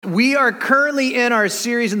We are currently in our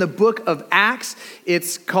series in the book of Acts.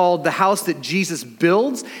 It's called The House That Jesus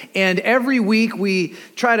Builds. And every week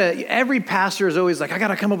every pastor is always like, I got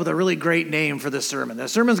to come up with a really great name for this sermon. The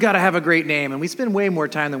sermon's got to have a great name. And we spend way more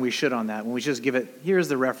time than we should on that when we just give it, here's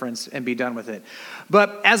the reference and be done with it.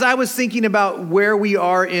 But as I was thinking about where we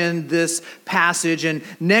are in this passage, and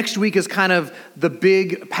next week is kind of the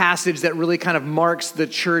big passage that really kind of marks the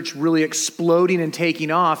church really exploding and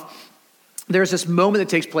taking off, there's this moment that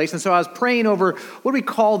takes place. And so I was praying over, what do we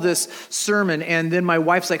call this sermon? And then my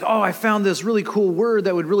wife's like, oh, I found this really cool word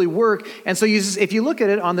that would really work. And so if you look at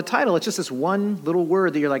it on the title, it's just this one little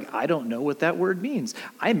word that you're like, I don't know what that word means.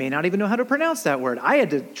 I may not even know how to pronounce that word. I had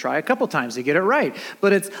to try a couple times to get it right.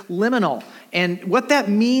 But it's liminal. And what that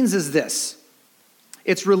means is this.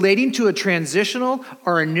 It's relating to a transitional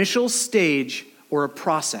or initial stage or a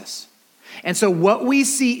process. And so what we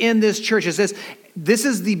see in this church is this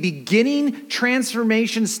is the beginning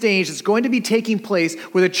transformation stage that's going to be taking place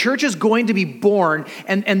where the church is going to be born,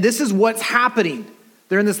 and this is what's happening.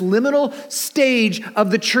 They're in this liminal stage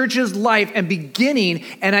of the church's life and beginning,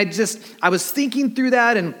 and I was thinking through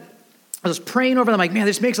that, and I was praying over it. I'm like, man,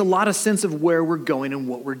 this makes a lot of sense of where we're going and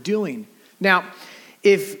what we're doing. Now,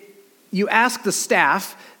 if you ask the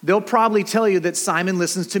staff, they'll probably tell you that Simon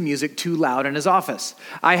listens to music too loud in his office.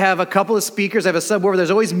 I have a couple of speakers. I have a subwoofer.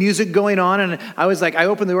 There's always music going on. And I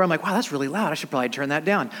opened the door. I'm like, wow, that's really loud. I should probably turn that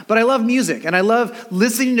down. But I love music. And I love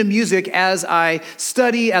listening to music as I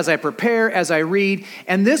study, as I prepare, as I read.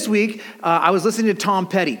 And this week, I was listening to Tom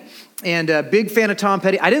Petty. And a big fan of Tom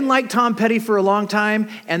Petty. I didn't like Tom Petty for a long time.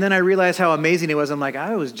 And then I realized how amazing he was. I'm like,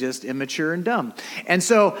 I was just immature and dumb. And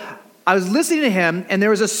so I was listening to him, and there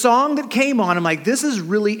was a song that came on. I'm like, this is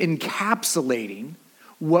really encapsulating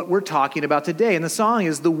what we're talking about today. And the song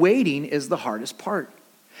is, "The Waiting is the Hardest Part."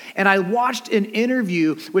 And I watched an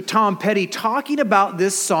interview with Tom Petty talking about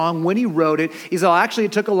this song when he wrote it. He said, actually,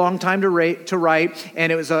 it took a long time to write,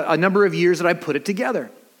 and it was a number of years that I put it together.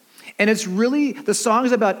 And it's really, the song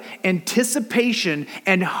is about anticipation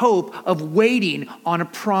and hope of waiting on a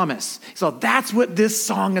promise. So that's what this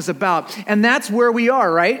song is about. And that's where we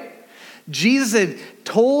are, right? Jesus had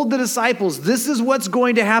told the disciples, this is what's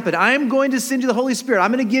going to happen. I am going to send you the Holy Spirit.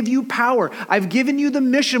 I'm going to give you power. I've given you the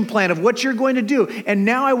mission plan of what you're going to do. And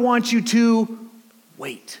now I want you to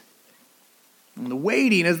wait. And the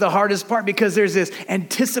waiting is the hardest part because there's this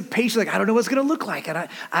anticipation, like, I don't know what's going to look like. And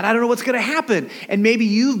I don't know what's going to happen. And maybe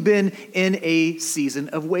you've been in a season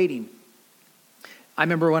of waiting. I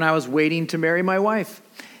remember when I was waiting to marry my wife.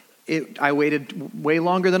 I waited way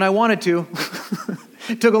longer than I wanted to.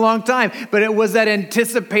 It took a long time, but it was that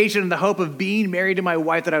anticipation and the hope of being married to my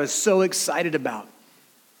wife that I was so excited about.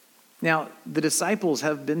 Now, the disciples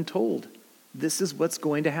have been told, this is what's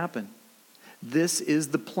going to happen. This is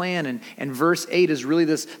the plan. And verse 8 is really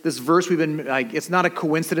this verse we've been, like, it's not a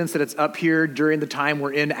coincidence that it's up here during the time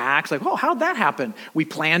we're in Acts. Like, oh, how'd that happen? We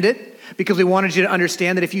planned it because we wanted you to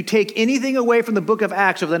understand that if you take anything away from the book of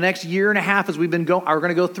Acts over the next year and a half as we're going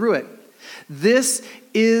to go through it, this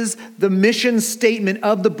is the mission statement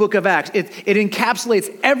of the book of Acts. It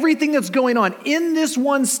encapsulates everything that's going on in this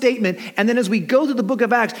one statement. And then as we go through the book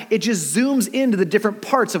of Acts, it just zooms into the different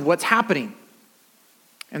parts of what's happening.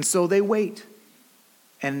 And so they wait.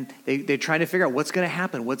 And they're trying to figure out what's going to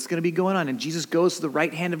happen, what's going to be going on. And Jesus goes to the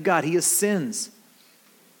right hand of God. He ascends.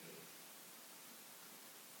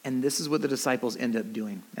 And this is what the disciples end up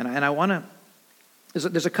doing. And I want to,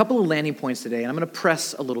 there's a couple of landing points today, and I'm going to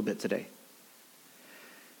press a little bit today.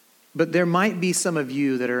 But there might be some of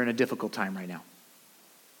you that are in a difficult time right now.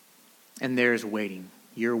 And there's waiting.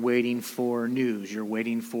 You're waiting for news. You're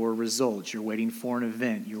waiting for results. You're waiting for an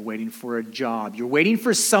event. You're waiting for a job. You're waiting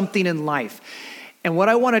for something in life. And what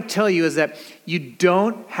I want to tell you is that you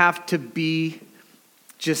don't have to be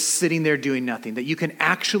just sitting there doing nothing, that you can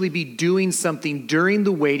actually be doing something during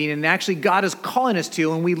the waiting, and actually God is calling us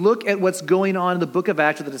to. When we look at what's going on in the book of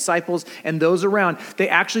Acts with the disciples and those around, they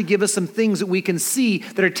actually give us some things that we can see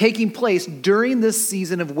that are taking place during this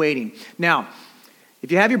season of waiting. Now,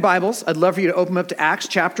 if you have your Bibles, I'd love for you to open up to Acts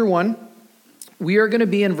chapter 1. We are going to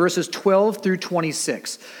be in verses 12 through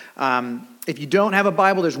 26. If you don't have a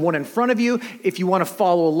Bible, there's one in front of you. If you want to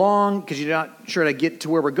follow along because you're not sure to get to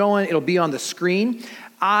where we're going, it'll be on the screen.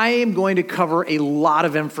 I am going to cover a lot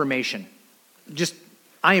of information.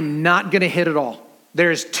 I am not going to hit it all.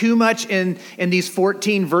 There's too much in these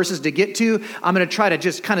 14 verses to get to. I'm going to try to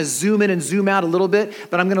just kind of zoom in and zoom out a little bit,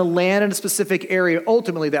 but I'm going to land in a specific area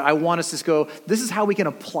ultimately that I want us to go, this is how we can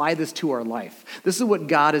apply this to our life. This is what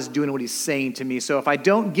God is doing and what he's saying to me. So if I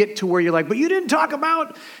don't get to where you're like, but you didn't talk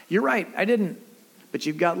about, you're right, I didn't. but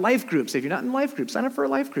you've got life groups. If you're not in life groups, sign up for a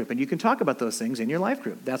life group, and you can talk about those things in your life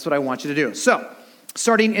group. That's what I want you to do. So,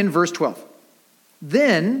 starting in verse 12.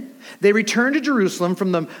 Then they returned to Jerusalem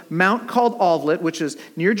from the mount called Olivet, which is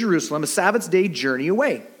near Jerusalem, a Sabbath day journey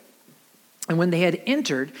away. And when they had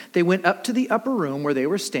entered, they went up to the upper room where they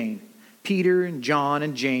were staying. Peter and John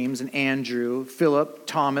and James and Andrew, Philip,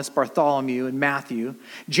 Thomas, Bartholomew, and Matthew,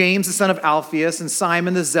 James the son of Alphaeus, and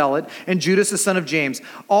Simon the Zealot, and Judas the son of James.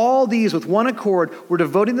 All these with one accord were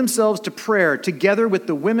devoting themselves to prayer, together with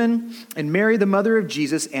the women and Mary the mother of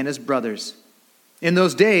Jesus and his brothers. In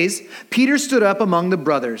those days, Peter stood up among the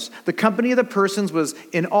brothers. The company of the persons was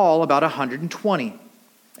in all about 120,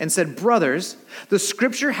 and said, "Brothers, the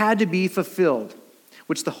scripture had to be fulfilled,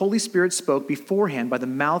 which the Holy Spirit spoke beforehand by the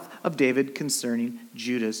mouth of David concerning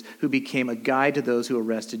Judas, who became a guide to those who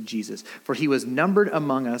arrested Jesus. For he was numbered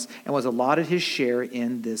among us and was allotted his share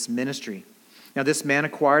in this ministry. Now this man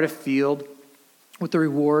acquired a field with the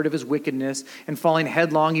reward of his wickedness, and falling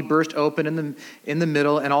headlong, he burst open in the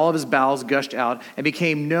middle, and all of his bowels gushed out, and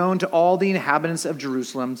became known to all the inhabitants of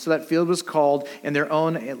Jerusalem. So that field was called in their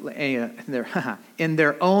own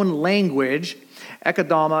language,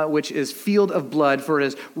 Ekadama, which is field of blood, for it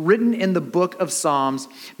is written in the book of Psalms,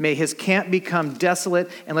 may his camp become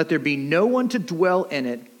desolate, and let there be no one to dwell in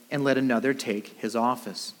it, and let another take his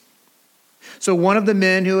office. So one of the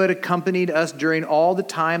men who had accompanied us during all the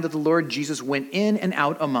time that the Lord Jesus went in and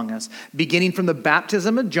out among us, beginning from the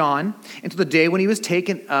baptism of John until the day when he was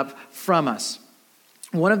taken up from us.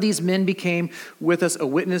 One of these men became with us a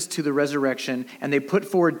witness to the resurrection, and they put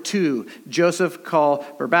forward two, Joseph called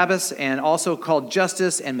Barsabbas, and also called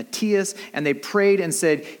Justus and Matthias, and they prayed and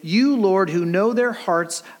said, "You, Lord, who know their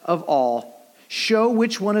hearts of all, show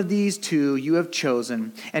which one of these two you have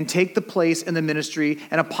chosen, and take the place in the ministry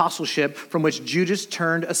and apostleship from which Judas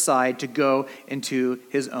turned aside to go into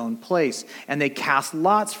his own place." And they cast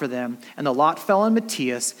lots for them, and the lot fell on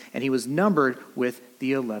Matthias, and he was numbered with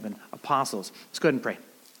the 11 apostles. Let's go ahead and pray.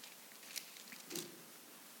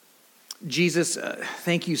 Jesus,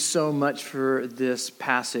 thank you so much for this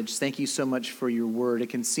passage. Thank you so much for your word. It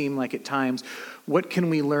can seem like at times, what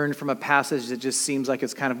can we learn from a passage that just seems like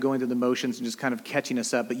it's kind of going through the motions and just kind of catching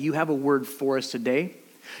us up? But you have a word for us today.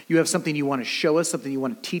 You have something you want to show us, something you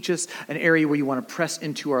want to teach us, an area where you want to press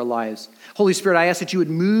into our lives. Holy Spirit, I ask that you would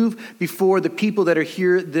move before the people that are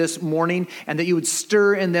here this morning, and that you would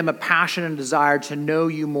stir in them a passion and desire to know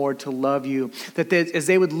you more, to love you. That as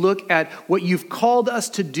they would look at what you've called us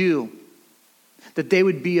to do, that they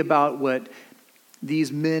would be about what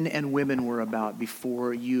these men and women were about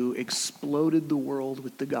before you exploded the world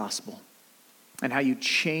with the gospel, and how you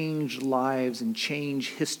changed lives and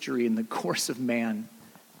changed history in the course of man.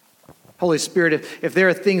 Holy Spirit, if there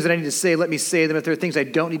are things that I need to say, let me say them. If there are things I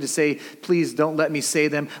don't need to say, please don't let me say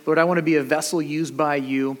them. Lord, I want to be a vessel used by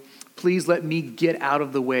you. Please let me get out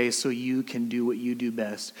of the way so you can do what you do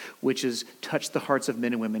best, which is touch the hearts of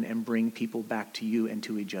men and women and bring people back to you and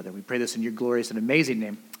to each other. We pray this in your glorious and amazing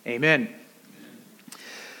name. Amen.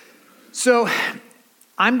 So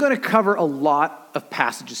I'm going to cover a lot of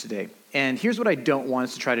passages today. And here's what I don't want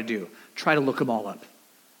us to try to do. Try to look them all up.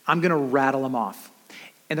 I'm going to rattle them off.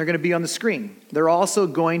 And they're going to be on the screen. They're also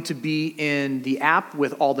going to be in the app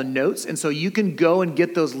with all the notes. And so you can go and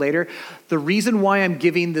get those later. The reason why I'm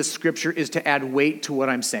giving this scripture is to add weight to what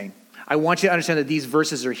I'm saying. I want you to understand that these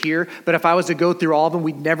verses are here. But if I was to go through all of them,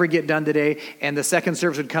 we'd never get done today. And the second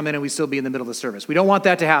service would come in and we'd still be in the middle of the service. We don't want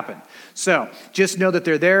that to happen. So just know that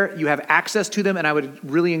they're there. You have access to them. And I would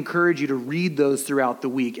really encourage you to read those throughout the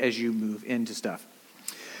week as you move into stuff.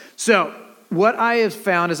 So what I have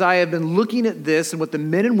found as I have been looking at this and what the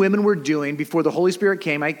men and women were doing before the Holy Spirit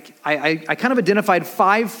came, I kind of identified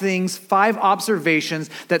 5 things, 5 observations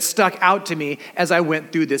that stuck out to me as I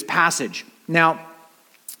went through this passage. Now,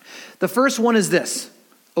 the first one is this: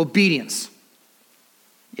 obedience.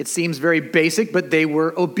 It seems very basic, but they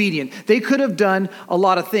were obedient. They could have done a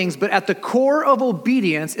lot of things, but at the core of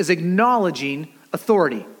obedience is acknowledging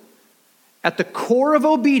authority. At the core of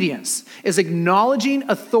obedience is acknowledging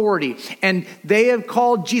authority. And they have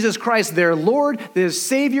called Jesus Christ their Lord, their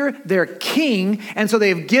Savior, their King. And so they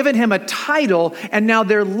have given him a title, and now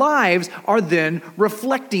their lives are then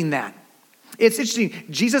reflecting that. It's interesting.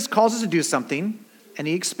 Jesus calls us to do something, and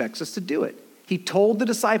he expects us to do it. He told the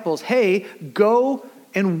disciples, hey, go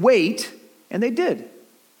and wait. And they did.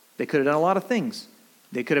 They could have done a lot of things.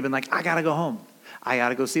 They could have been like, I got to go home. I got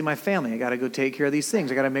to go see my family. I got to go take care of these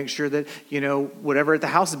things. I got to make sure that, whatever at the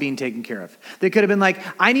house is being taken care of. They could have been like,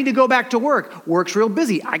 I need to go back to work. Work's real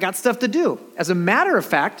busy. I got stuff to do. As a matter of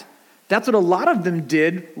fact, that's what a lot of them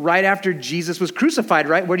did right after Jesus was crucified,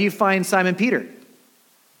 right? Where do you find Simon Peter?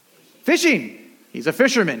 Fishing. He's a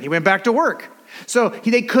fisherman. He went back to work. So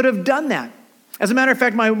they could have done that. As a matter of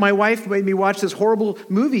fact, my wife made me watch this horrible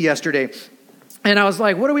movie yesterday. And I was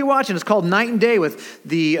like, what are we watching? It's called Night and Day with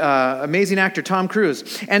the amazing actor Tom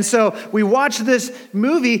Cruise. And so we watched this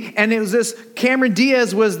movie, and it was this, Cameron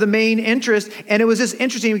Diaz was the main interest. And it was just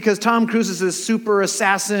interesting because Tom Cruise is this super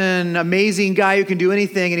assassin, amazing guy who can do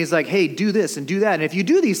anything. And he's like, hey, do this and do that. And if you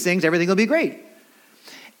do these things, everything will be great.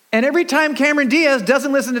 And every time Cameron Diaz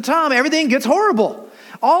doesn't listen to Tom, everything gets horrible.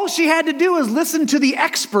 All she had to do was listen to the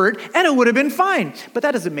expert, and it would have been fine. But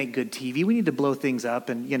that doesn't make good TV. We need to blow things up.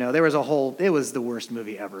 And, there was it was the worst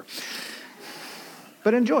movie ever.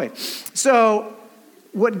 But enjoy. So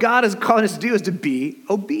what God is calling us to do is to be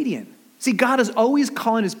obedient. See, God is always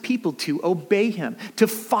calling his people to obey him, to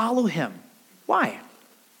follow him. Why?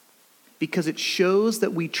 Because it shows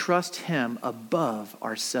that we trust him above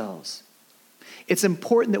ourselves. It's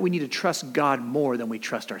important that we need to trust God more than we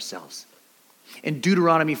trust ourselves. In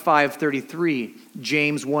Deuteronomy 5:33,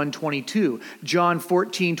 James 1:22, John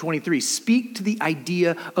 14:23, speak to the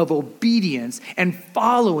idea of obedience and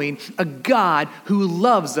following a God who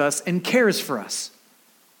loves us and cares for us.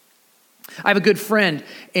 I have a good friend,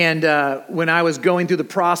 and when I was going through the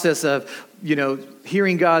process of,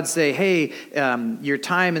 hearing God say, hey, your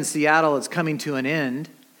time in Seattle is coming to an end,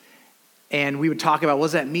 and we would talk about, what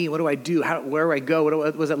does that mean? What do I do? Where do I go?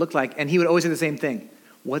 What does that look like? And he would always say the same thing.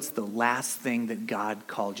 What's the last thing that God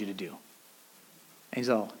called you to do? And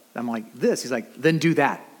I'm like, this. He's like, then do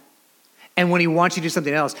that. And when he wants you to do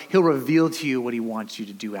something else, he'll reveal to you what he wants you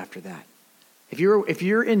to do after that. If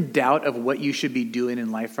you're in doubt of what you should be doing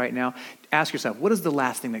in life right now, ask yourself, what is the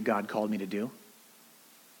last thing that God called me to do?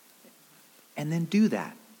 And then do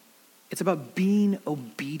that. It's about being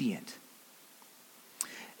obedient.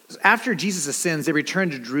 After Jesus ascends, they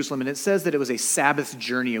returned to Jerusalem, and it says that it was a Sabbath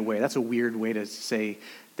journey away. That's a weird way to say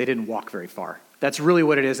they didn't walk very far. That's really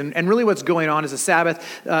what it is. And really what's going on is a Sabbath.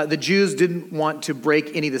 The Jews didn't want to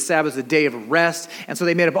break any of the Sabbaths, the day of rest. And so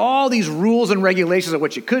they made up all these rules and regulations of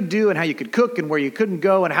what you could do and how you could cook and where you couldn't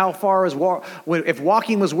go and how far is if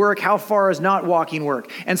walking was work, how far is not walking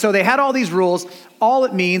work. And so they had all these rules. All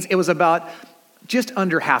it means, it was about just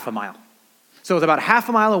under half a mile. So it was about half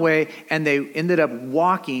a mile away, and they ended up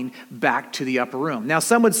walking back to the upper room. Now,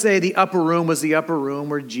 some would say the upper room was the upper room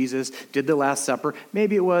where Jesus did the Last Supper.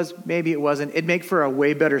 Maybe it was, maybe it wasn't. It'd make for a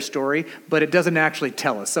way better story, but it doesn't actually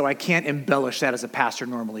tell us, so I can't embellish that as a pastor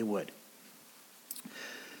normally would.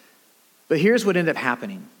 But here's what ended up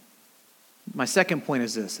happening. My second point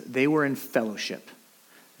is this. They were in fellowship.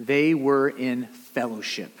 They were in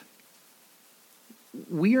fellowship.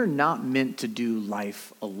 We are not meant to do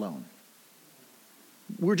life alone.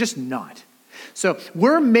 We're just not. So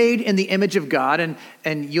we're made in the image of God,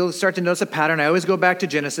 and you'll start to notice a pattern. I always go back to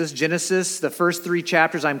Genesis. Genesis, the first 3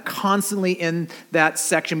 chapters, I'm constantly in that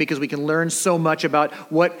section because we can learn so much about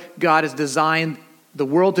what God has designed the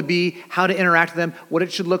world to be, how to interact with them, what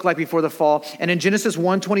it should look like before the fall. And in Genesis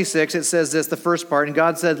 1:26, it says this, the first part, and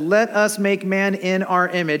God said, let us make man in our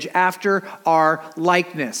image after our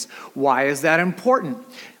likeness. Why is that important?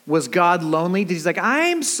 Was God lonely? He's like,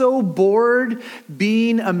 I'm so bored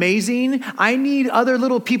being amazing. I need other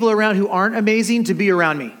little people around who aren't amazing to be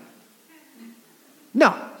around me.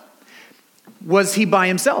 No. Was he by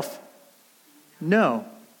himself? No.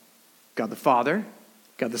 God the Father,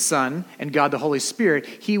 God the Son, and God the Holy Spirit.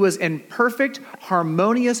 He was in perfect,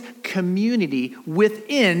 harmonious community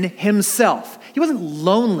within himself. He wasn't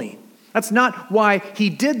lonely. That's not why he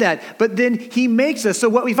did that. But then he makes us. So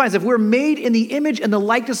what we find is if we're made in the image and the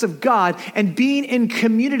likeness of God, and being in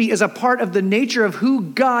community is a part of the nature of who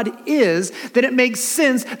God is, then it makes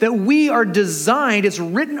sense that we are designed, it's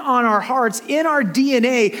written on our hearts, in our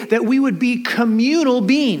DNA, that we would be communal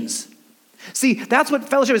beings. See, that's what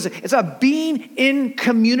fellowship is. It's about being in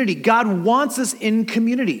community. God wants us in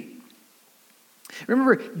community.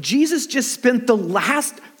 Remember, Jesus just spent the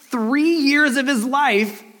last 3 years of his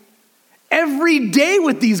life every day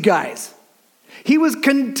with these guys. He was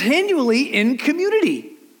continually in community.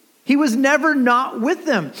 He was never not with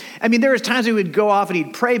them. I mean, there was times he would go off and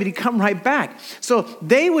he'd pray, but he'd come right back. So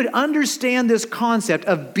they would understand this concept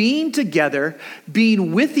of being together,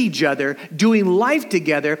 being with each other, doing life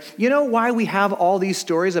together. You know why we have all these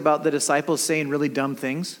stories about the disciples saying really dumb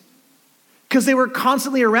things? Because they were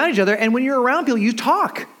constantly around each other, and when you're around people, you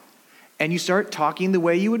talk. And you start talking the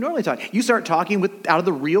way you would normally talk. You start talking out of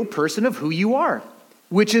the real person of who you are,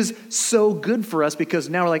 which is so good for us because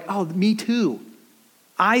now we're like, oh, me too.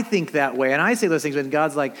 I think that way. And I say those things, and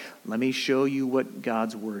God's like, let me show you what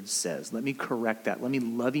God's word says. Let me correct that. Let me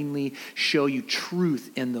lovingly show you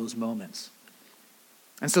truth in those moments.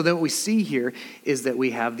 And so then what we see here is that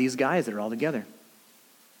we have these guys that are all together.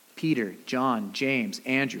 Peter, John, James,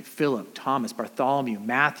 Andrew, Philip, Thomas, Bartholomew,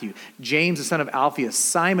 Matthew, James the son of Alphaeus,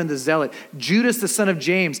 Simon the Zealot, Judas the son of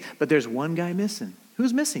James. But there's one guy missing.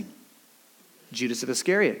 Who's missing? Judas of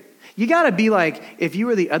Iscariot. You got to be like, if you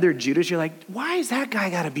were the other Judas, you're like, why is that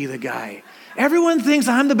guy got to be the guy? Everyone thinks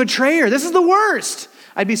I'm the betrayer. This is the worst.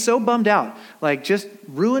 I'd be so bummed out. Like, just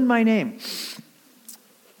ruin my name.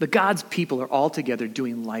 But God's people are all together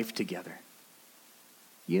doing life together.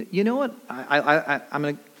 You know what? I'm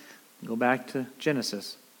going to go back to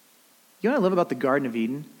Genesis. You know what I love about the Garden of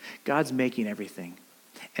Eden? God's making everything.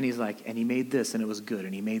 And he's like, and he made this and it was good.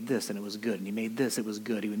 And he made this and it was good. And he made this, it was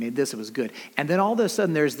good. He made this, it was good. And then all of a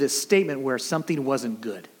sudden there's this statement where something wasn't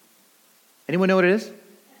good. Anyone know what it is?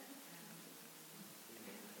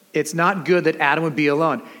 It's not good that Adam would be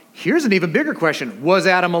alone. Here's an even bigger question. Was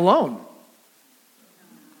Adam alone?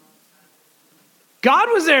 God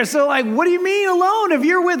was there. So like, what do you mean alone if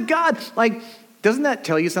you're with God? Like, doesn't that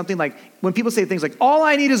tell you something? Like when people say things like, all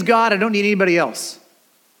I need is God, I don't need anybody else.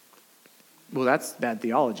 Well, that's bad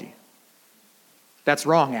theology. That's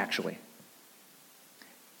wrong, actually.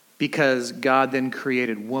 Because God then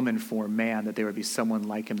created woman for man, that there would be someone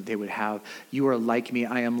like him, that they would have, you are like me,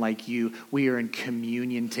 I am like you. We are in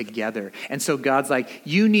communion together. And so God's like,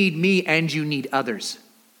 you need me and you need others.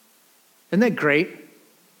 Isn't that great?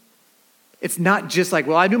 It's not just like,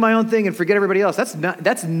 well, I do my own thing and forget everybody else.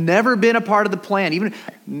 That's never been a part of the plan. Even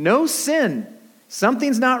no sin.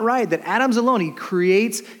 Something's not right, that Adam's alone. He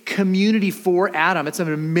creates community for Adam. It's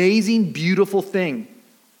an amazing, beautiful thing.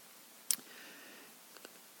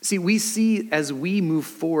 See, we see as we move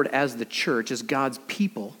forward as the church, as God's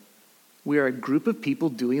people, we are a group of people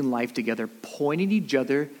doing life together, pointing each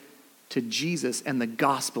other to Jesus and the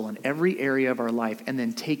gospel in every area of our life, and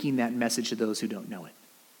then taking that message to those who don't know it.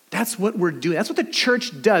 That's what we're doing. That's what the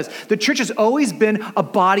church does. The church has always been a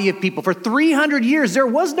body of people. For 300 years, there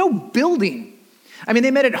was no building. I mean,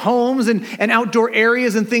 they met at homes and outdoor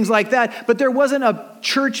areas and things like that, but there wasn't a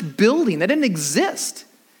church building. That didn't exist.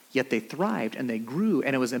 Yet they thrived and they grew,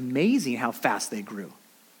 and it was amazing how fast they grew.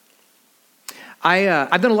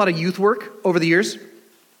 I've done a lot of youth work over the years.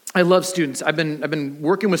 I love students. I've been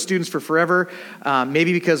working with students for forever,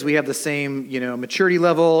 maybe because we have the same, maturity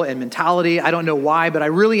level and mentality. I don't know why, but I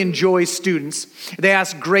really enjoy students. They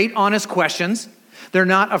ask great, honest questions. They're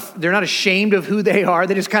not ashamed of who they are.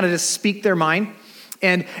 They just kind of speak their mind.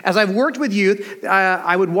 And as I've worked with youth,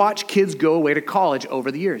 I would watch kids go away to college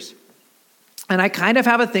over the years. And I kind of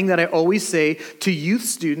have a thing that I always say to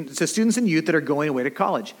students and youth that are going away to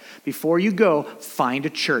college. Before you go, find a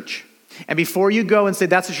church. And before you go and say,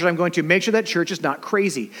 that's the church I'm going to, make sure that church is not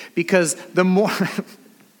crazy. Because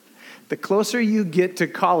the closer you get to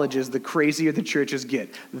colleges, the crazier the churches get.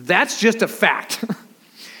 That's just a fact.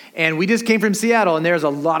 And we just came from Seattle, and there's a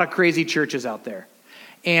lot of crazy churches out there.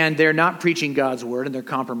 And they're not preaching God's word, and they're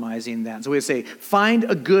compromising that. So we say, find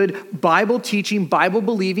a good Bible-teaching,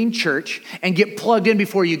 Bible-believing church and get plugged in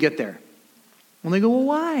before you get there. And they go, well,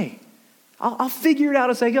 why? I'll figure it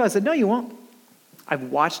out as I go. I said, no, you won't. I've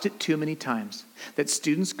watched it too many times that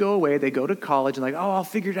students go away, they go to college, and like, oh, I'll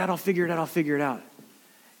figure it out.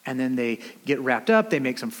 And then they get wrapped up, they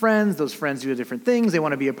make some friends, those friends do different things, they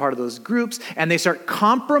want to be a part of those groups, and they start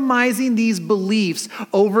compromising these beliefs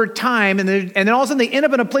over time, and then all of a sudden they end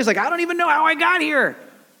up in a place like, I don't even know how I got here.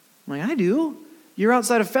 I'm like, I do. You're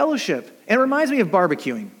outside of fellowship. And it reminds me of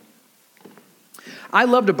barbecuing. I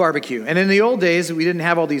love to barbecue, and in the old days, we didn't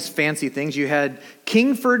have all these fancy things. You had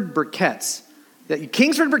Kingsford briquettes.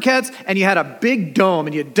 And you had a big dome,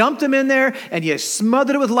 and you dumped them in there, and you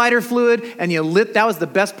smothered it with lighter fluid, and you lit. That was the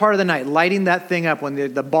best part of the night, lighting that thing up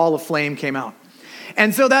when the ball of flame came out.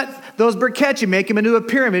 And so those briquettes, you make them into a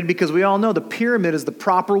pyramid, because we all know the pyramid is the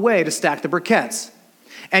proper way to stack the briquettes.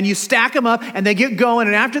 And you stack them up, and they get going,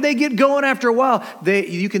 and after they get going, after a while,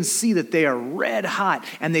 you can see that they are red hot,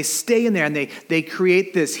 and they stay in there, and they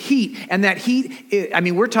create this heat. And that heat,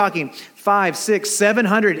 we're talking 500, 600,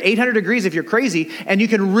 700, 800 degrees if you're crazy, and you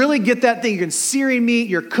can really get that thing. You can searing meat,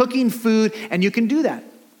 you're cooking food, and you can do that.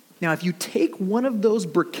 Now, if you take one of those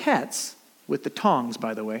briquettes, with the tongs,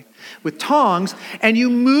 by the way, and you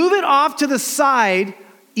move it off to the side,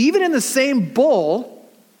 even in the same bowl,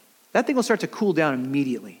 that thing will start to cool down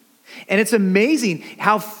immediately. And it's amazing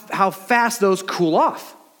how fast those cool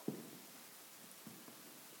off.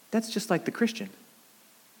 That's just like the Christian.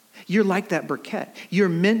 You're like that briquette. You're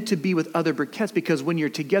meant to be with other briquettes, because when you're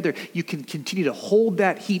together, you can continue to hold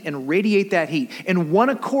that heat and radiate that heat. In one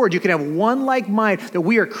accord, you can have one like mind, that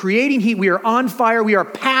we are creating heat, we are on fire, we are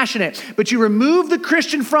passionate. But you remove the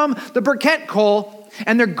Christian from the briquette coal,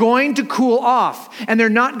 and they're going to cool off, and they're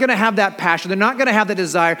not going to have that passion. They're not going to have that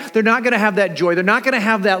desire. They're not going to have that joy. They're not going to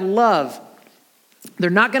have that love. They're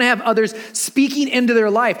not going to have others speaking into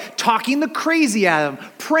their life, talking the crazy at them,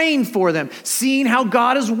 praying for them, seeing how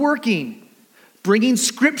God is working, bringing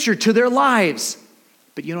scripture to their lives.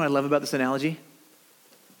 But you know what I love about this analogy?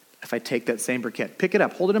 If I take that same briquette, pick it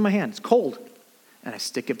up, hold it in my hand, it's cold, and I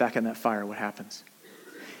stick it back in that fire, what happens?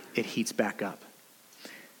 It heats back up.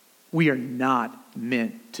 We are not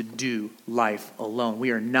meant to do life alone.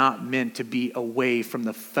 We are not meant to be away from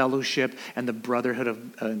the fellowship and the brotherhood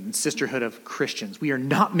of and sisterhood of Christians. We are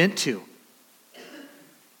not meant to.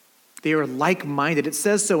 They are like-minded. It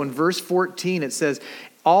says so in verse 14. It says,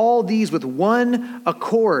 all these with one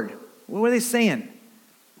accord. What are they saying?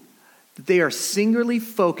 That they are singularly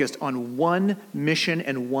focused on one mission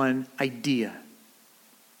and one idea.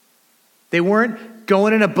 They weren't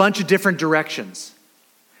going in a bunch of different directions.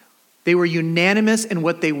 They were unanimous in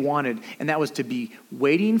what they wanted, and that was to be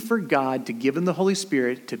waiting for God to give them the Holy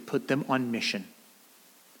Spirit to put them on mission.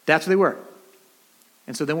 That's what they were.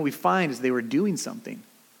 And so then what we find is they were doing something.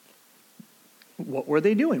 What were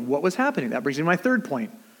they doing? What was happening? That brings me to my third point,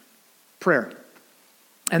 prayer.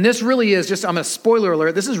 And this really is just, I'm a spoiler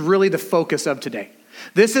alert, this is really the focus of today.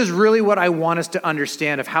 This is really what I want us to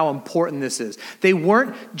understand of how important this is. They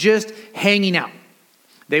weren't just hanging out.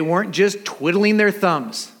 They weren't just twiddling their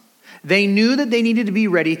thumbs. They knew that they needed to be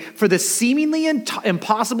ready for the seemingly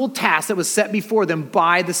impossible task that was set before them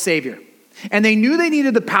by the Savior. And they knew they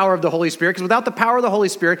needed the power of the Holy Spirit, because without the power of the Holy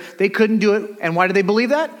Spirit, they couldn't do it. And why did they believe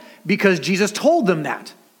that? Because Jesus told them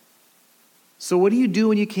that. So what do you do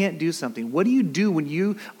when you can't do something? What do you do when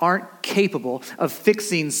you aren't capable of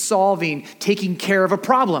fixing, solving, taking care of a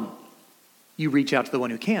problem? You reach out to the one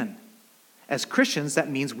who can. As Christians, that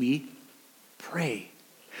means we pray.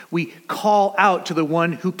 We call out to the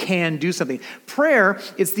one who can do something. Prayer,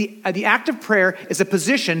 it's the act of prayer is a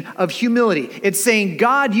position of humility. It's saying,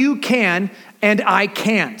 God, you can, and I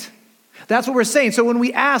can't. That's what we're saying. So when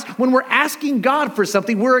we're asking God for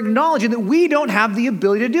something, we're acknowledging that we don't have the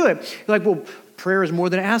ability to do it. You're like, well, prayer is more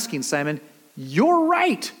than asking, Simon. You're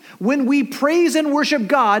right. When we praise and worship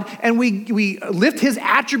God and we lift his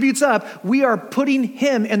attributes up, we are putting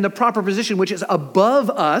him in the proper position, which is above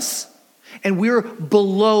us, and we're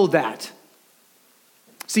below that.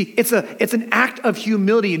 See, it's an act of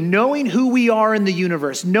humility, knowing who we are in the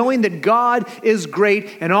universe, knowing that God is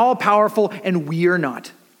great and all-powerful, and we are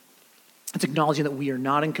not. It's acknowledging that we are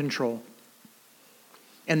not in control.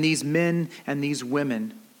 And these men and these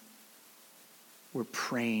women were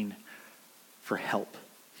praying for help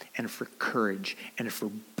and for courage and for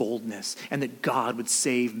boldness, and that God would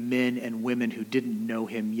save men and women who didn't know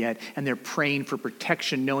him yet. And they're praying for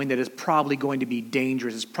protection, knowing that it's probably going to be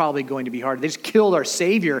dangerous. It's probably going to be hard. They just killed our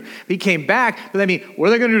Savior. He came back. But I mean, what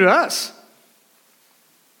are they going to do to us?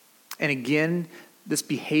 And again, this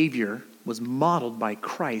behavior was modeled by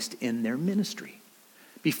Christ in their ministry.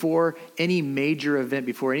 Before any major event,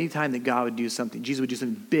 before any time that God would do something, Jesus would do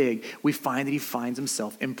something big, we find that he finds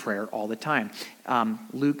himself in prayer all the time.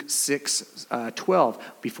 Luke 6:12,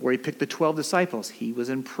 before he picked the 12 disciples, he was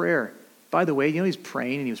in prayer. By the way, you know he's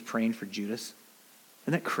praying, and he was praying for Judas.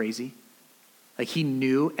 Isn't that crazy? Like he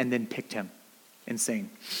knew and then picked him.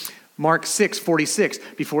 Insane. Mark 6:46,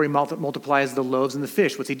 before he multiplies the loaves and the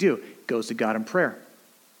fish, what's he do? Goes to God in prayer.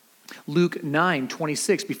 Luke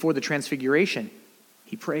 9:26, before the transfiguration,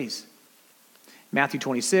 he prays. Matthew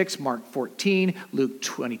 26, Mark 14, Luke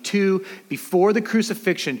 22. Before the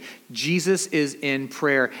crucifixion, Jesus is in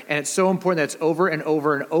prayer. And it's so important that it's over and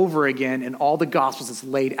over and over again in all the Gospels it's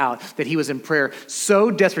laid out that he was in prayer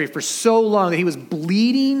so desperately for so long that he was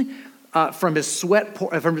bleeding from his sweat,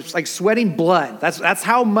 from like sweating blood. That's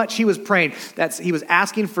how much he was praying. He was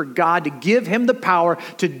asking for God to give him the power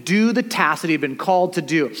to do the task that he had been called to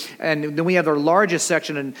do. And then we have our largest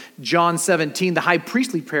section in John 17, the high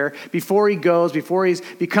priestly prayer, before he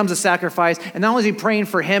becomes a sacrifice. And not only is he praying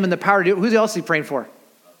for him and the power to do it, who else is he praying for?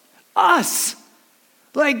 Us.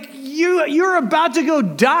 Like you're about to go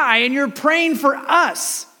die and you're praying for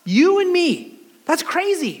us. You and me. That's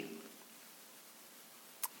crazy.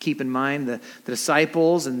 Keep in mind the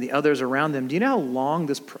disciples and the others around them. Do you know how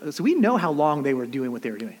long so we know how long they were doing what they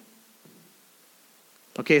were doing.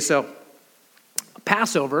 Okay, so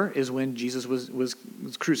Passover is when Jesus was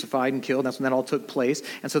crucified and killed. That's when that all took place.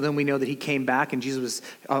 And so then we know that he came back and Jesus was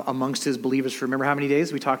amongst his believers for, remember how many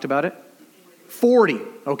days? We talked about it? 40,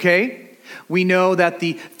 okay? We know that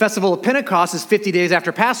the festival of Pentecost is 50 days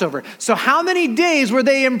after Passover. So how many days were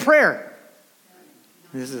they in prayer?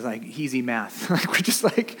 This is like easy math. We're just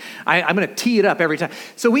like, I'm going to tee it up every time.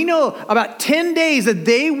 So we know about 10 days that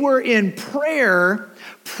they were in prayer,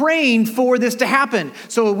 praying for this to happen.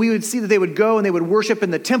 So we would see that they would go and they would worship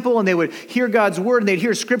in the temple and they would hear God's word and they'd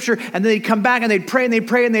hear scripture and then they'd come back and they'd pray and they'd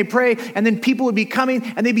pray and they'd pray. And then people would be coming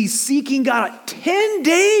and they'd be seeking God. 10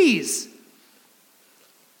 days.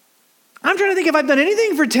 I'm trying to think if I've done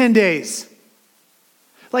anything for 10 days.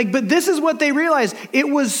 But this is what they realized. It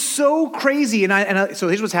was so crazy. So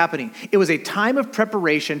here's what's happening. It was a time of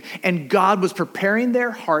preparation, and God was preparing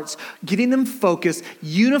their hearts, getting them focused,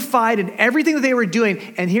 unified in everything that they were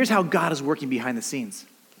doing. And here's how God is working behind the scenes.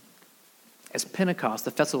 As Pentecost,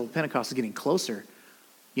 the festival of Pentecost is getting closer,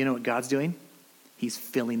 you know what God's doing? He's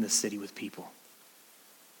filling the city with people.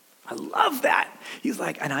 I love that. He's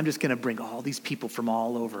like, and I'm just going to bring all these people from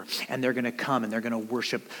all over, and they're going to come and they're going to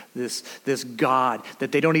worship this God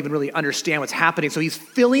that they don't even really understand what's happening. So he's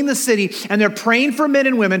filling the city, and they're praying for men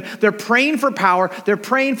and women. They're praying for power. They're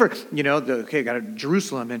praying for, got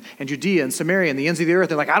Jerusalem and Judea and Samaria and the ends of the earth.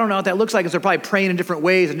 They're like, I don't know what that looks like. Because they're probably praying in different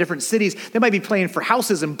ways in different cities. They might be praying for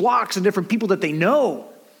houses and blocks and different people that they know.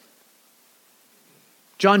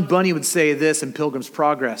 John Bunny would say this in Pilgrim's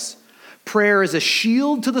Progress. Prayer is a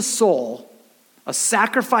shield to the soul, a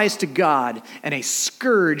sacrifice to God, and a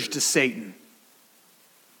scourge to Satan.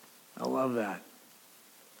 I love that.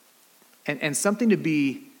 And something to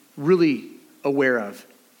be really aware of.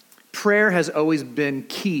 Prayer has always been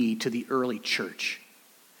key to the early church.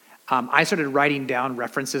 I started writing down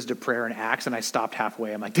references to prayer in Acts, and I stopped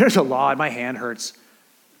halfway. I'm like, there's a lot. My hand hurts.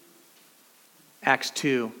 Acts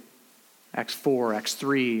 2. Acts 4, Acts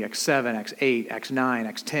 3, Acts 7, Acts 8, Acts 9,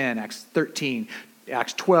 Acts 10, Acts 13,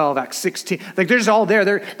 Acts 12, Acts 16. They're just all there.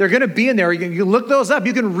 They're going to be in there. You can look those up.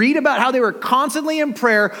 You can read about how they were constantly in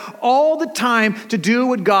prayer all the time to do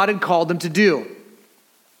what God had called them to do.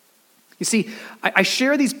 You see, I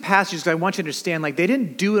share these passages because I want you to understand, they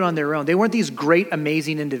didn't do it on their own. They weren't these great,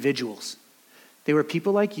 amazing individuals. They were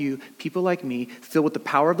people like you, people like me, filled with the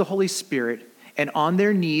power of the Holy Spirit and on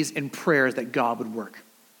their knees in prayers that God would work.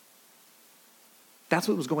 That's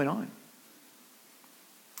what was going on.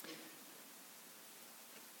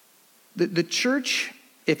 The church,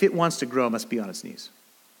 if it wants to grow, must be on its knees.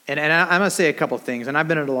 And I'm going to say a couple things. And I've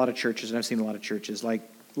been at a lot of churches, and I've seen a lot of churches. Like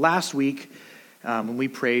last week, when we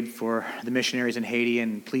prayed for the missionaries in Haiti,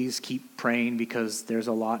 and please keep praying because there's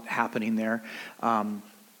a lot happening there. And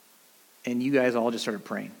you guys all just started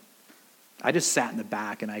praying. I just sat in the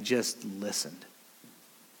back, and I just listened.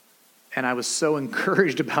 And I was so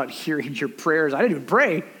encouraged about hearing your prayers. I didn't even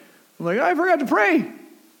pray. I'm like, I forgot to pray.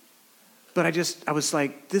 But I was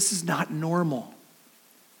like, this is not normal.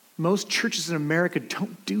 Most churches in America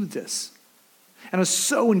don't do this. And I was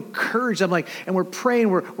so encouraged. I'm like, and we're praying,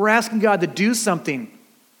 we're asking God to do something.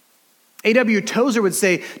 A.W. Tozer would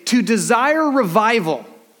say, to desire revival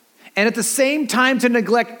and at the same time to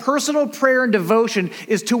neglect personal prayer and devotion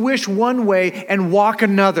is to wish one way and walk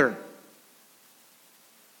another.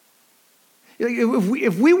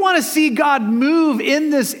 If we want to see God move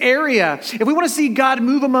in this area, if we want to see God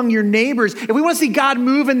move among your neighbors, if we want to see God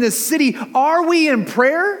move in this city, are we in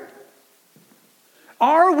prayer?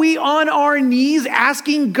 Are we on our knees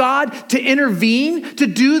asking God to intervene, to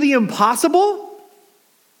do the impossible?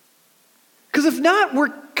 Because if not, we're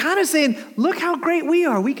kind of saying, look how great we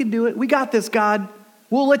are. We can do it. We got this, God.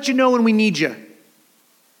 We'll let you know when we need you.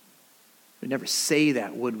 We'd never say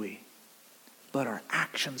that, would we? But our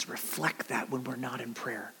actions reflect that when we're not in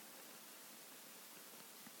prayer.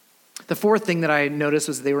 The fourth thing that I noticed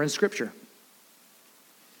was they were in Scripture.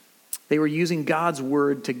 They were using God's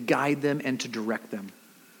word to guide them and to direct them.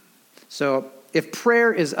 So if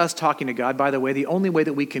prayer is us talking to God, by the way, the only way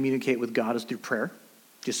that we communicate with God is through prayer,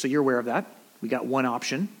 just so you're aware of that. We got one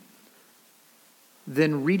option.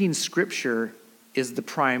 Then reading Scripture is the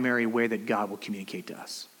primary way that God will communicate to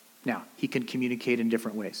us. Now, he can communicate in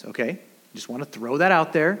different ways, okay? Just want to throw that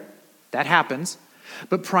out there. That happens.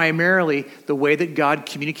 But primarily, the way that God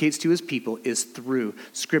communicates to his people is through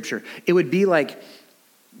Scripture. It would be like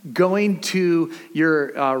going to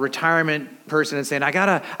your retirement person and saying, I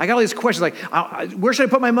got all these questions like, where should I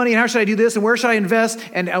put my money and how should I do this and where should I invest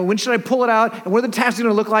and when should I pull it out and what are the taxes going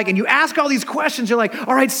to look like? And you ask all these questions. You're like,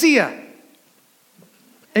 all right, see ya.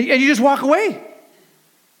 And you just walk away.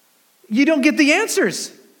 You don't get the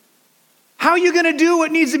answers. How are you going to do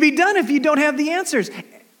what needs to be done if you don't have the answers?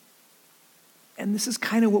 And this is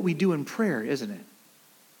kind of what we do in prayer, isn't it?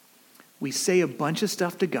 We say a bunch of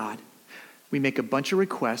stuff to God. We make a bunch of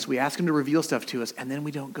requests. We ask him to reveal stuff to us. And then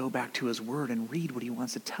we don't go back to his word and read what he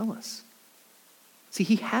wants to tell us. See,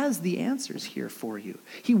 he has the answers here for you.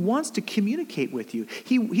 He wants to communicate with you.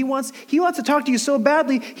 He wants to talk to you so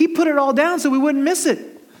badly, he put it all down so we wouldn't miss it.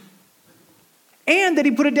 And that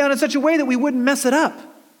he put it down in such a way that we wouldn't mess it up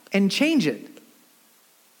and change it.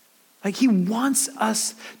 Like he wants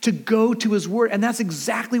us to go to his word, and that's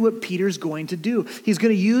exactly what Peter's going to do. He's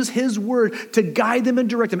going to use his word to guide them and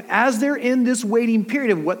direct them as they're in this waiting period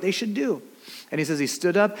of what they should do. And he says he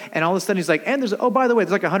stood up, and all of a sudden he's like, and by the way,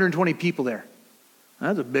 there's like 120 people there.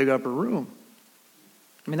 That's a big upper room.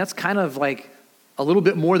 I mean, that's kind of like a little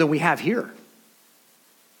bit more than we have here.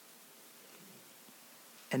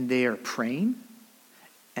 And they are praying,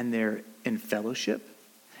 and they're in fellowship,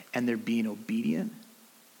 and they're being obedient.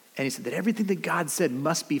 And he said that everything that God said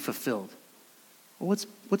must be fulfilled. Well,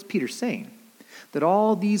 what's Peter saying? That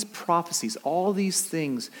all these prophecies, all these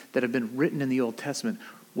things that have been written in the Old Testament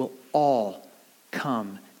will all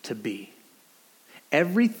come to be.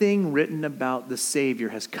 Everything written about the Savior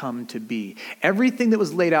has come to be. Everything that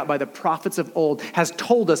was laid out by the prophets of old has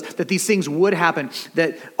told us that these things would happen,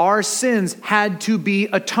 that our sins had to be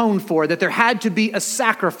atoned for, that there had to be a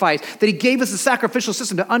sacrifice, that he gave us a sacrificial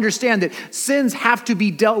system to understand that sins have to be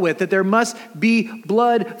dealt with, that there must be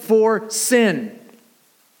blood for sin.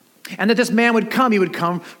 And that this man would come, he would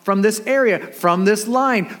come from this area, from this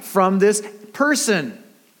line, from this person,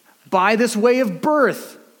 by this way of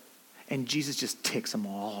birth. And Jesus just ticks them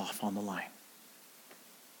all off on the line.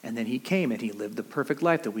 And then he came and he lived the perfect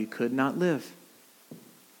life that we could not live.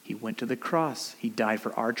 He went to the cross. He died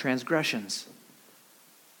for our transgressions.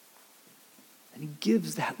 And he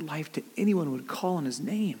gives that life to anyone who would call on his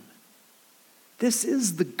name. This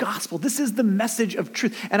is the gospel. This is the message of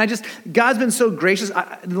truth. And God's been so gracious.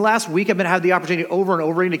 In the last week, I've been having the opportunity over and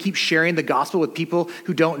over again to keep sharing the gospel with people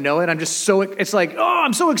who don't know it. It's like,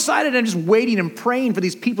 I'm so excited. I'm just waiting and praying for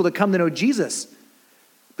these people to come to know Jesus.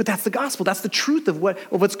 But that's the gospel. That's the truth of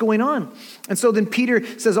what's going on. And so then Peter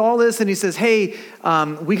says all this, and he says, hey,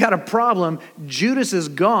 we got a problem. Judas is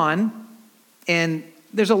gone, and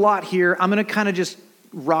there's a lot here. I'm going to kind of just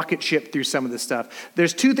rocket ship through some of this stuff.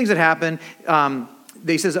 There's two things that happen.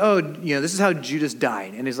 They says, this is how Judas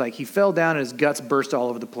died. And it's like he fell down and his guts burst all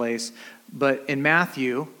over the place. But in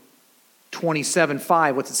Matthew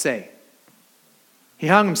 27:5, what's it say? He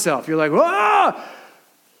hung himself. You're like,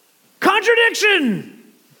 contradiction!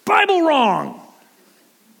 Bible wrong!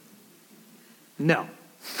 No.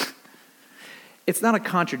 It's not a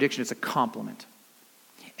contradiction, it's a compliment.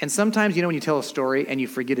 And sometimes, when you tell a story and you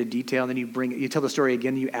forget a detail, and then you tell the story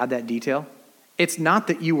again, and you add that detail. It's not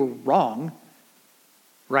that you were wrong,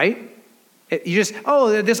 right? This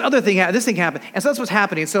thing happened. And so that's what's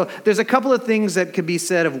happening. So there's a couple of things that could be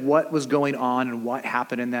said of what was going on and what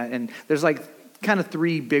happened in that. And there's like kind of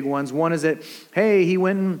three big ones. One is that, hey, he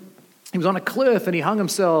was on a cliff and he hung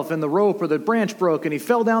himself and the rope or the branch broke and he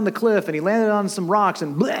fell down the cliff and he landed on some rocks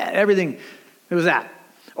and everything. It was that.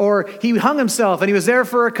 Or he hung himself and he was there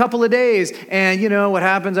for a couple of days. And what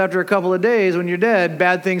happens after a couple of days when you're dead,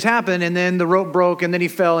 bad things happen. And then the rope broke and then he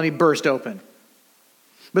fell and he burst open.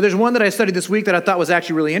 But there's one that I studied this week that I thought was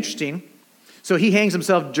actually really interesting. So he hangs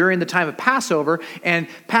himself during the time of Passover. And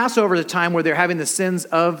Passover is a time where they're having the sins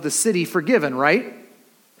of the city forgiven, right?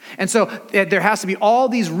 And so there has to be all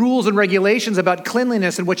these rules and regulations about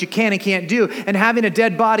cleanliness and what you can and can't do. And having a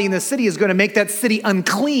dead body in the city is going to make that city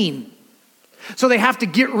unclean. So they have to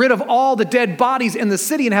get rid of all the dead bodies in the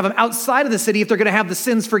city and have them outside of the city if they're going to have the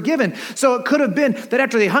sins forgiven. So it could have been that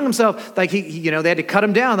after they hung himself, like they had to cut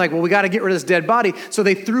him down. Like, well, we got to get rid of this dead body. So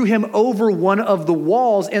they threw him over one of the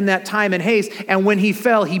walls in that time in haste. And when he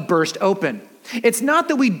fell, he burst open. It's not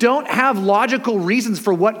that we don't have logical reasons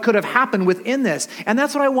for what could have happened within this. And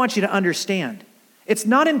that's what I want you to understand. It's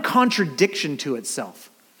not in contradiction to itself.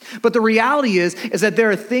 But the reality is that there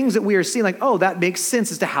are things that we are seeing like, that makes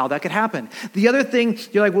sense as to how that could happen. The other thing,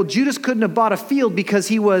 you're like, well, Judas couldn't have bought a field because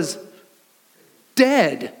he was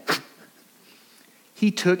dead. He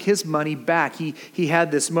took his money back. He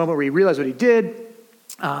had this moment where he realized what he did,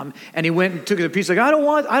 and he went and took it to the priest like, I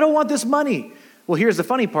don't want this money. Well, here's the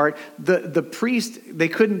funny part. The priest, they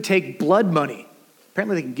couldn't take blood money.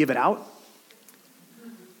 Apparently they can give it out.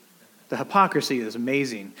 The hypocrisy is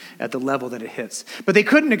amazing at the level that it hits. But they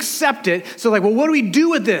couldn't accept it. So what do we do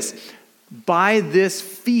with this? Buy this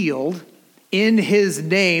field in his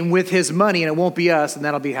name with his money, and it won't be us, and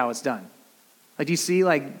that'll be how it's done. Do you see?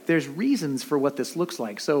 There's reasons for what this looks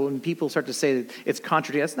like. So when people start to say that it's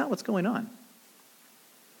contradictory, that's not what's going on.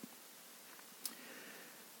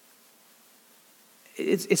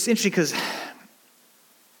 It's interesting because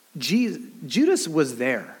Judas was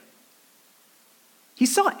there. He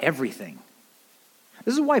saw everything.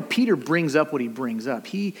 This is why Peter brings up what he brings up.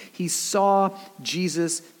 He saw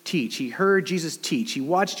Jesus teach. He heard Jesus teach. He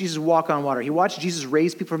watched Jesus walk on water. He watched Jesus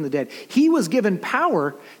raise people from the dead. He was given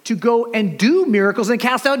power to go and do miracles and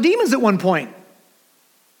cast out demons at one point.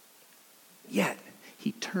 Yet,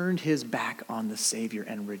 he turned his back on the Savior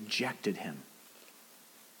and rejected him.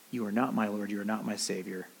 You are not my Lord. You are not my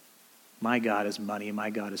Savior. My God is money. My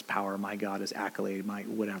God is power. My God is accolade. My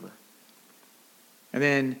whatever. And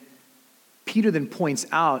then Peter then points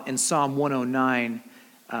out in Psalm 109,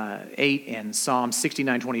 8 and Psalm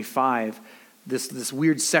 69:25, this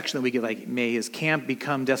weird section that we get, like, may his camp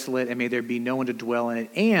become desolate and may there be no one to dwell in it,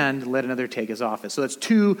 and let another take his office. So that's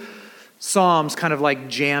two Psalms kind of like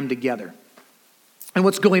jammed together. And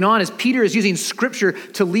what's going on is Peter is using Scripture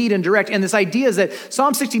to lead and direct. And this idea is that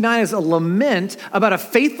Psalm 69 is a lament about a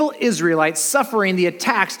faithful Israelite suffering the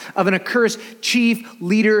attacks of an accursed chief,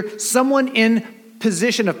 leader, someone in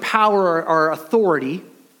position of power or authority.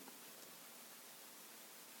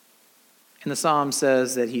 And the psalm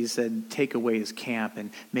says that he said, take away his camp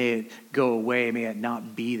and may it go away, may it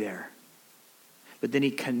not be there. But then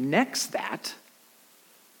he connects that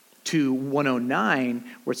to 109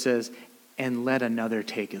 where it says, and let another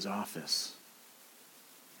take his office.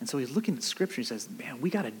 And so he's looking at Scripture and he says, man, we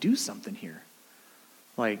got to do something here.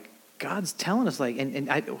 Like, God's telling us, like,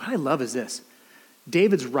 what I love is this.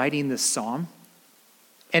 David's writing this psalm.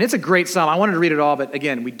 And it's a great psalm. I wanted to read it all, but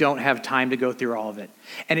again, we don't have time to go through all of it.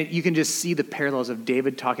 And you can just see the parallels of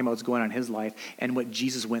David talking about what's going on in his life and what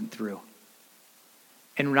Jesus went through.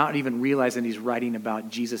 And not even realizing he's writing about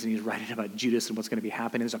Jesus and he's writing about Judas and what's going to be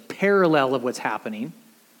happening. There's a parallel of what's happening.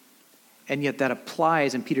 And yet that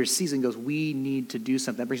applies, and Peter sees and goes, we need to do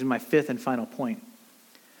something. That brings me to my fifth and final point.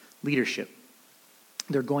 Leadership.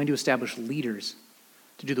 They're going to establish leaders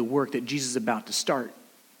to do the work that Jesus is about to start.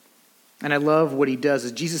 And I love what he does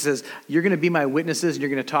is Jesus says, you're going to be my witnesses and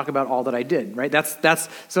you're going to talk about all that I did, right?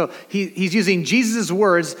 So he's using Jesus'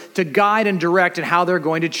 words to guide and direct in how they're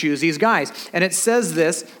going to choose these guys. And it says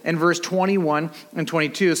this in verse 21 and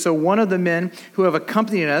 22. So one of the men who have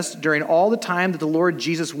accompanied us during all the time that the Lord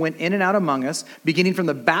Jesus went in and out among us, beginning from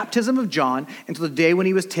the baptism of John until the day when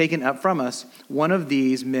he was taken up from us, one of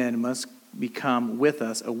these men must become with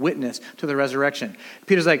us a witness to the resurrection.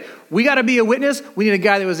 Peter's like, we got to be a witness. We need a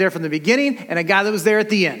guy that was there from the beginning and a guy that was there at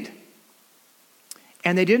the end.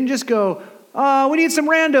 And they didn't just go, oh, we need some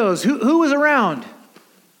randos. Who was around?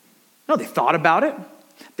 No, they thought about it.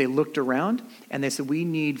 They looked around and they said, we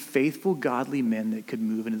need faithful, godly men that could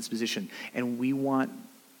move into this position. And we want,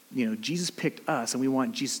 Jesus picked us and we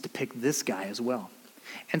want Jesus to pick this guy as well.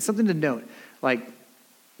 And something to note, like,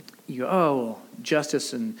 you go, oh, well,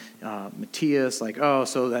 Justice and Matthias, like, oh,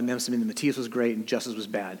 so that must mean that Matthias was great and Justice was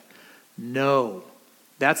bad. No,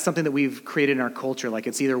 that's something that we've created in our culture, like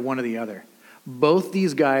it's either one or the other. Both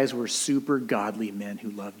these guys were super godly men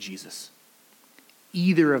who loved Jesus.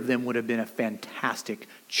 Either of them would have been a fantastic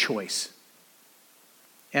choice.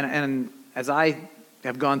 And as I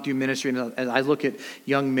have gone through ministry and as I look at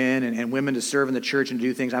young men and women to serve in the church and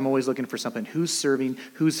do things, I'm always looking for something. Who's serving?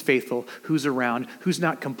 Who's faithful? Who's around? Who's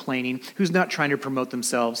not complaining? Who's not trying to promote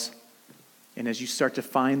themselves? And as you start to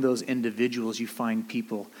find those individuals, you find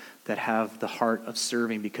people that have the heart of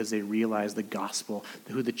serving because they realize the gospel,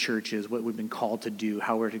 who the church is, what we've been called to do,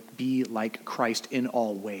 how we're to be like Christ in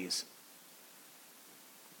all ways.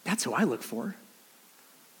 That's who I look for.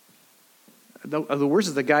 The worst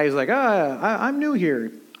is the guy who's like, I'm new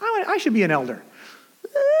here. I should be an elder.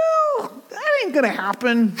 Oh, that ain't going to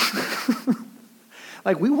happen.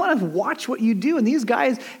 Like, we want to watch what you do. And these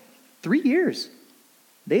guys, 3 years,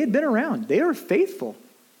 they had been around. They were faithful.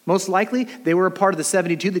 Most likely, they were a part of the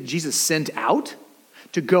 72 that Jesus sent out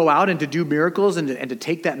to go out and to do miracles and to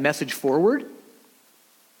take that message forward.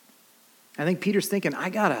 I think Peter's thinking,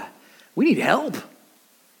 we need help.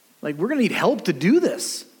 Like, we're going to need help to do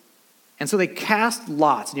this. And so they cast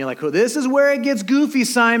lots. And you're like, oh, this is where it gets goofy,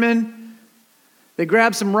 Simon. They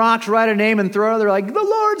grab some rocks, write a name, and throw it. They're like, the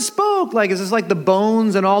Lord spoke. Like, is this like the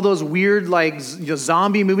Bones and all those weird, like,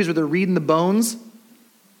 zombie movies where they're reading the bones?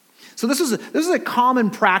 So this is a common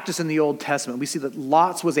practice in the Old Testament. We see that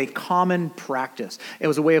lots was a common practice. It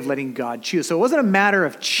was a way of letting God choose. So it wasn't a matter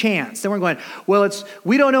of chance. They weren't going, well,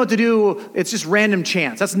 we don't know what to do. It's just random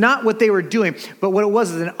chance. That's not what they were doing. But what it was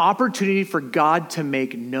is an opportunity for God to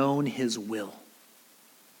make known his will.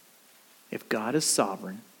 If God is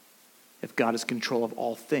sovereign, if God is in control of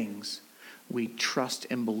all things, we trust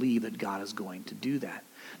and believe that God is going to do that.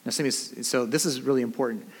 Now, so this is really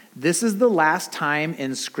important. This is the last time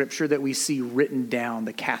in Scripture that we see written down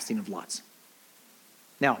the casting of lots.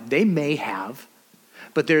 Now, they may have,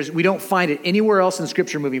 but we don't find it anywhere else in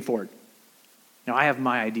Scripture moving forward. Now, I have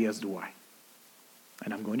my idea as to why,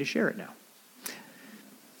 and I'm going to share it now.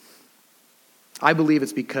 I believe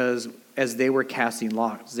it's because as they were casting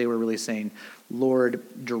lots, they were really saying, Lord,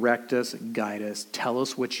 direct us, guide us, tell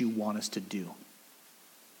us what you want us to do.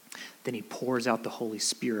 Then he pours out the Holy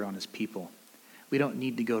Spirit on his people. We don't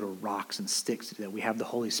need to go to rocks and sticks to do that. We have the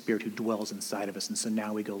Holy Spirit who dwells inside of us. And so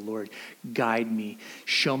now we go, Lord, guide me.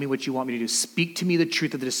 Show me what you want me to do. Speak to me the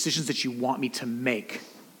truth of the decisions that you want me to make.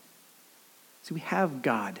 See, we have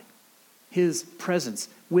God, his presence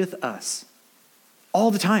with us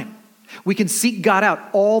all the time. We can seek God out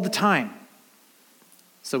all the time.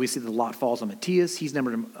 So we see the lot falls on Matthias. He's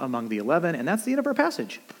numbered among the 11, and that's the end of our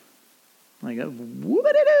passage. I go,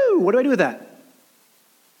 whoop-a-doo-doo. What do I do with that?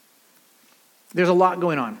 There's a lot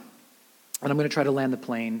going on, and I'm going to try to land the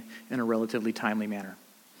plane in a relatively timely manner.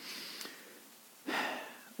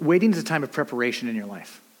 Waiting is a time of preparation in your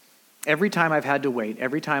life. Every time I've had to wait,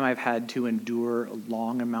 every time I've had to endure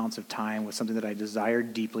long amounts of time with something that I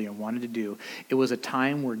desired deeply and wanted to do, it was a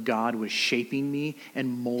time where God was shaping me and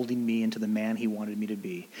molding me into the man he wanted me to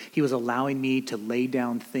be. He was allowing me to lay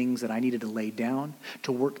down things that I needed to lay down,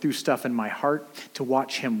 to work through stuff in my heart, to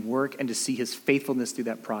watch him work, and to see his faithfulness through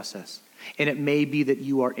that process. And it may be that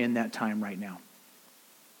you are in that time right now.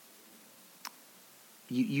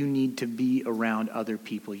 You need to be around other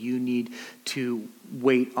people. You need to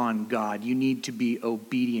wait on God. You need to be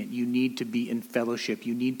obedient. You need to be in fellowship.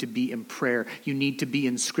 You need to be in prayer. You need to be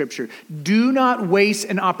in Scripture. Do not waste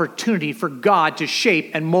an opportunity for God to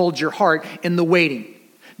shape and mold your heart in the waiting.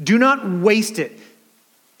 Do not waste it.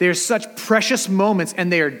 There's such precious moments,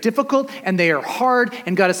 and they are difficult, and they are hard,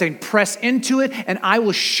 and God is saying, press into it, and I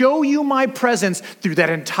will show you my presence through that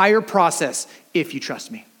entire process if you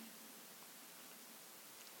trust me.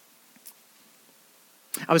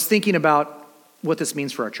 I was thinking about what this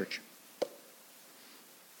means for our church.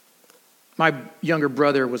 My younger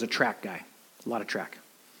brother was a track guy, a lot of track.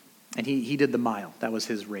 And he did the mile. That was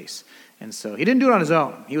his race. And so he didn't do it on his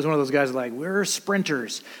own. He was one of those guys like, we're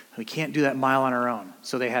sprinters. We can't do that mile on our own.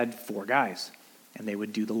 So they had 4 guys. And they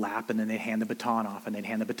would do the lap, and then they'd hand the baton off, and they'd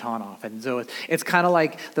hand the baton off. And so it's kind of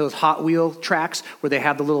like those Hot Wheel tracks where they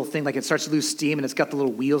have the little thing, like it starts to lose steam, and it's got the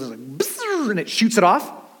little wheels, and it's like, and it shoots it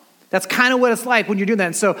off. That's kind of what it's like when you're doing that.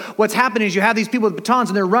 And so what's happening is you have these people with batons,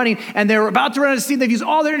 and they're running, and they're about to run out of steam. They've used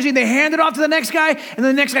all their energy, and they hand it off to the next guy, and then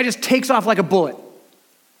the next guy just takes off like a bullet.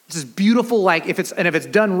 This is beautiful, like if it's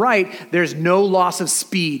done right, there's no loss of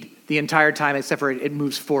speed the entire time, except for it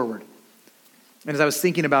moves forward. And as I was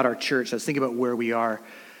thinking about our church, I was thinking about where we are,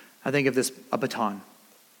 I think of a baton.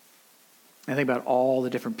 I think about all the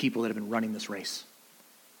different people that have been running this race.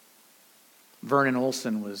 Vernon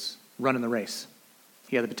Olson was running the race.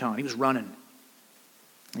 He had the baton. He was running.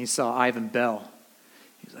 And he saw Ivan Bell.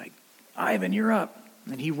 He's like, Ivan, you're up.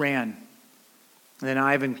 And he ran. And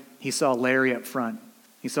then he saw Larry up front.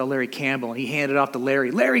 He saw Larry Campbell, and he handed off to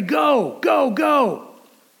Larry. Larry, go, go, go.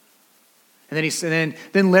 And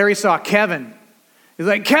then Larry saw Kevin. He's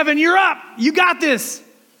like, Kevin, you're up. You got this.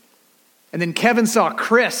 And then Kevin saw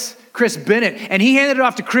Chris Bennett, and he handed it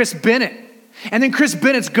off to Chris Bennett. And then Chris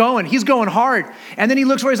Bennett's going. He's going hard. And then he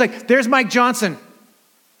looks where he's like, there's Mike Johnson.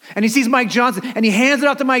 And he sees Mike Johnson, and he hands it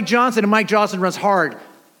off to Mike Johnson, and Mike Johnson runs hard.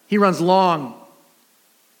 He runs long.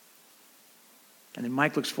 And then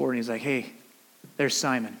Mike looks forward, and he's like, hey, there's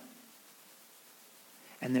Simon.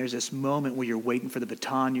 And there's this moment where you're waiting for the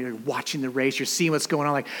baton, you're watching the race, you're seeing what's going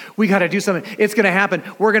on, like, we got to do something. It's going to happen.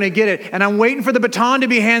 We're going to get it. And I'm waiting for the baton to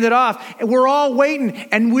be handed off. And we're all waiting.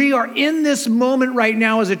 And we are in this moment right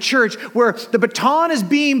now as a church where the baton is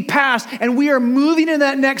being passed, and we are moving in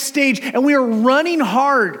that next stage, and we are running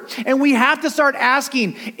hard. And we have to start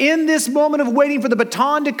asking, in this moment of waiting for the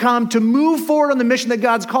baton to come, to move forward on the mission that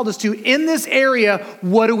God's called us to, in this area,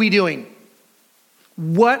 what are we doing?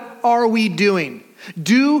 What are we doing?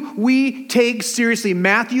 Do we take seriously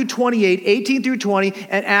Matthew 28, 18 through 20,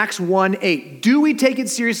 and Acts 1, 8? Do we take it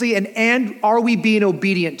seriously, and are we being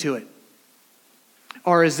obedient to it?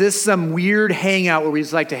 Or is this some weird hangout where we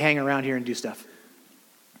just like to hang around here and do stuff?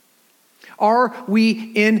 Are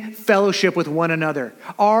we in fellowship with one another?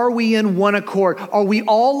 Are we in one accord? Are we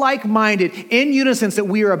all like-minded, in unison, that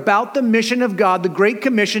we are about the mission of God, the Great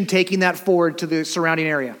Commission, taking that forward to the surrounding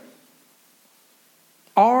area?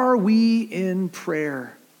 Are we in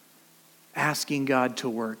prayer asking God to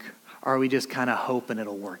work? Or are we just kind of hoping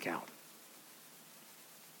it'll work out?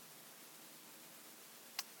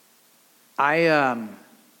 I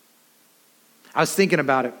was thinking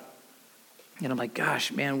about it, and I'm like,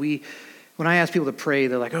 gosh, man, when I ask people to pray,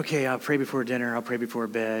 they're like, okay, I'll pray before dinner, I'll pray before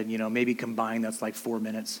bed, maybe combined, that's like 4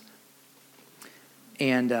 minutes.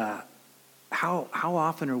 And how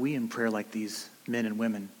often are we in prayer like these men and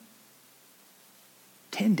women?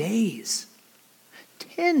 10 days.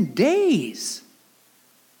 10 days.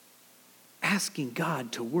 Asking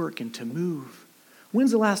God to work and to move.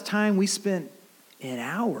 When's the last time we spent an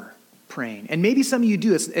hour praying? And maybe some of you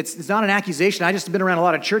do. It's not an accusation. I just have been around a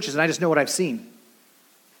lot of churches and I just know what I've seen.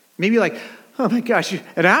 Maybe you're like, oh my gosh,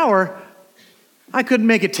 an hour? I couldn't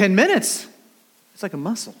make it 10 minutes. It's like a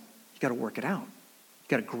muscle. You got to work it out. You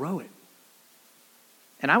got to grow it.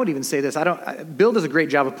 And I would even say this. Bill does a great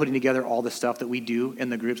job of putting together all the stuff that we do in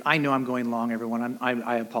the groups. I know I'm going long, everyone.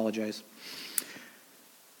 I apologize.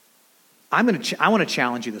 I want to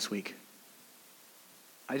challenge you this week.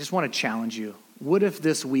 I just want to challenge you. What if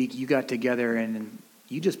this week you got together and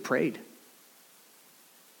you just prayed?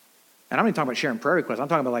 And I'm not even talking about sharing prayer requests. I'm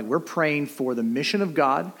talking about like we're praying for the mission of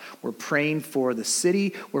God. We're praying for the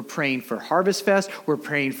city. We're praying for Harvest Fest. We're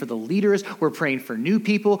praying for the leaders. We're praying for new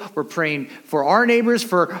people. We're praying for our neighbors,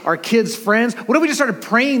 for our kids' friends. What if we just started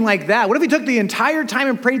praying like that? What if we took the entire time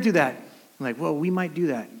and prayed through that? I'm like, well, we might do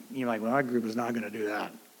that. And you're like, well, our group is not going to do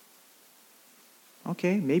that.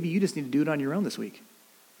 Okay, maybe you just need to do it on your own this week.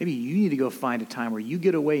 Maybe you need to go find a time where you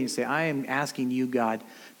get away and say, I am asking you, God,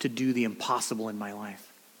 to do the impossible in my life.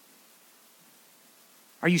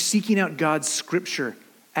 Are you seeking out God's scripture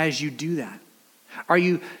as you do that? Are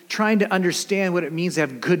you trying to understand what it means to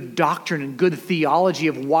have good doctrine and good theology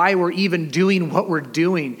of why we're even doing what we're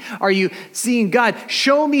doing? Are you seeing, God,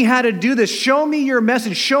 show me how to do this. Show me your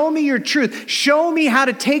message. Show me your truth. Show me how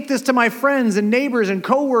to take this to my friends and neighbors and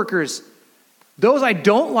coworkers, those I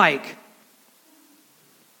don't like.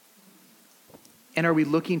 And are we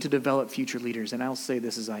looking to develop future leaders? And I'll say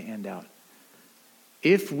this as I end out.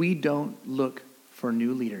 If we don't look for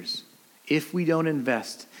new leaders, if we don't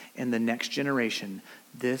invest in the next generation,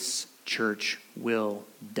 this church will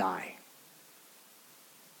die.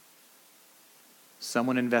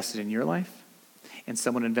 Someone invested in your life, and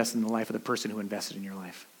someone invested in the life of the person who invested in your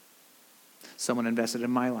life. Someone invested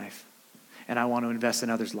in my life, and I want to invest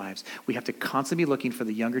in others' lives. We have to constantly be looking for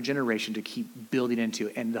the younger generation to keep building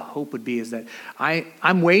into, and the hope would be is that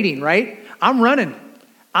I'm waiting, right? I'm running.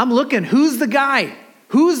 I'm looking. Who's the guy?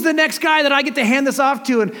 Who's the next guy that I get to hand this off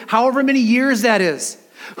to and however many years that is?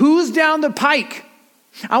 Who's down the pike?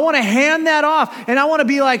 I want to hand that off and I want to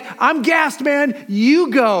be like, I'm gassed, man.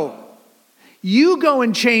 You go. You go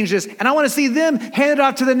and change this. And I want to see them hand it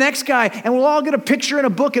off to the next guy and we'll all get a picture in a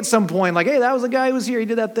book at some point. Like, hey, that was the guy who was here. He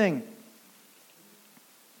did that thing.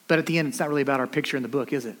 But at the end, it's not really about our picture in the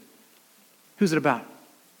book, is it? Who's it about?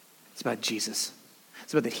 It's about Jesus.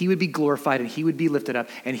 So that he would be glorified and he would be lifted up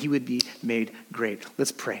and he would be made great.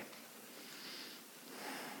 Let's pray.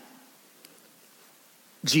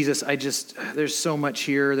 Jesus, there's so much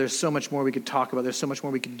here. There's so much more we could talk about. There's so much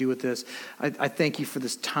more we could do with this. I thank you for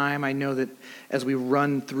this time. I know that as we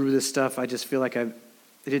run through this stuff, I just feel like I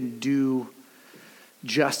didn't do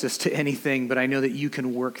justice to anything, but I know that you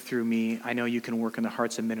can work through me. I know you can work in the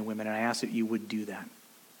hearts of men and women, and I ask that you would do that.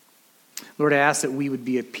 Lord, I ask that we would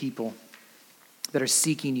be a people that are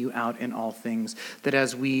seeking you out in all things, that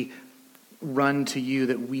as we run to you,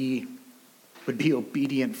 that we would be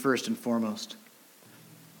obedient first and foremost.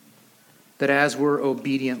 That as we're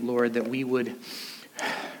obedient, Lord, that we would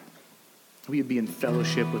be in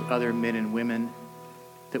fellowship with other men and women,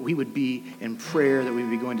 that we would be in prayer, that we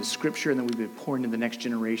would be going to Scripture, and that we would be pouring into the next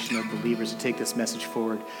generation of believers to take this message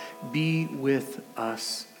forward. Be with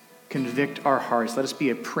us. Convict our hearts. Let us be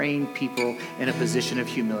a praying people in a position of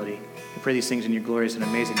humility. I pray these things in your glorious and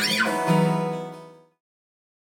amazing name. Amen.